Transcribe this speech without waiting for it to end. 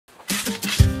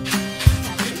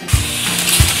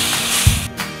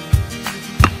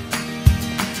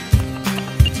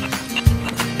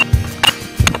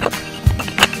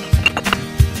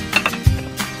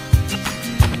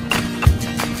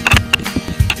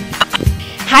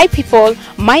Hi people,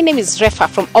 my name is Refa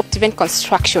from Paving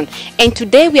Construction, and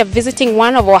today we are visiting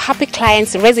one of our happy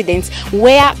clients' residence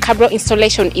where Cabro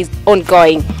installation is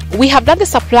ongoing. We have done the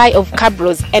supply of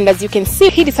Cabros, and as you can see,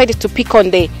 he decided to pick on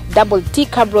the double T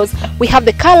Cabros. We have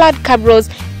the colored Cabros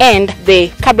and the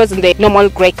Cabros in the normal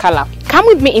gray color. Come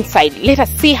with me inside. Let us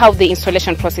see how the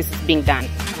installation process is being done.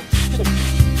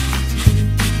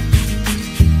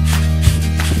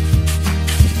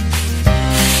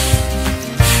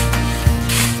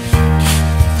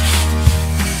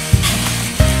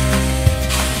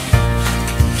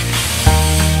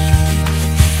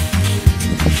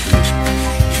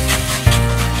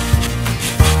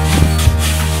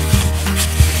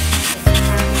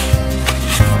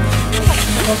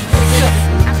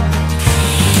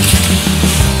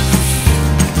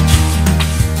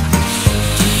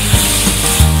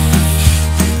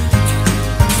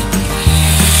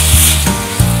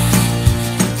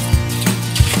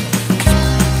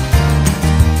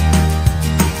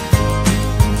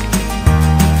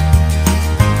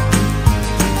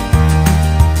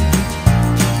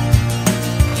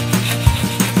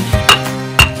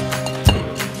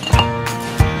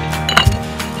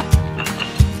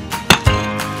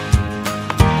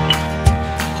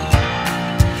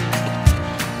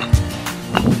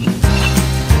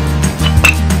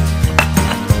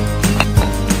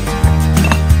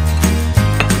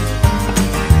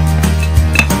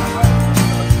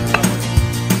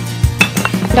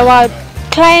 Our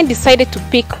client decided to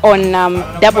pick on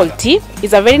double T.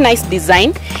 It's a very nice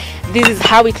design. This is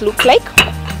how it looks like,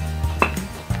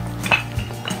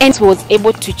 and was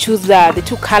able to choose the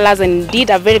two colors and did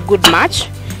a very good match,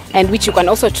 and which you can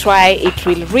also try. It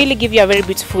will really give you a very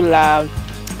beautiful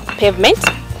pavement.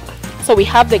 So we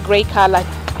have the gray color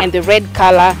and the red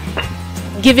color,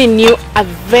 giving you a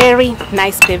very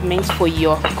nice pavement for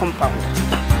your compound.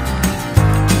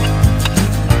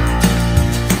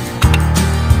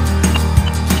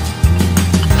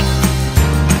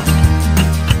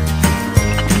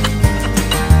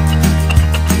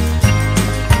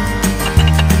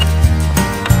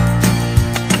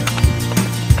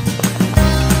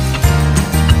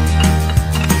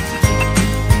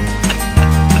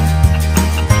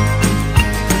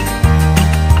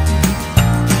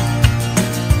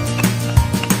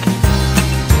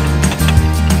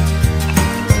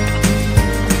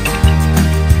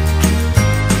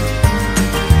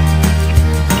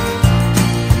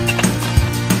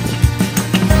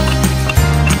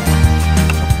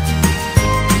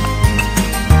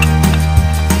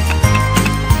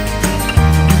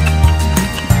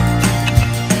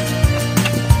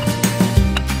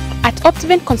 At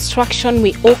Paving Construction,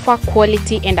 we offer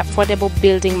quality and affordable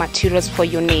building materials for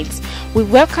your needs. We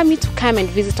welcome you to come and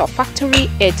visit our factory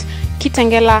at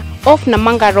Kitengela off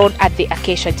Namanga Road at the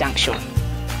Acacia Junction.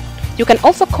 You can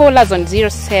also call us on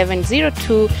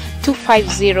 0702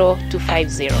 250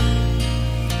 250.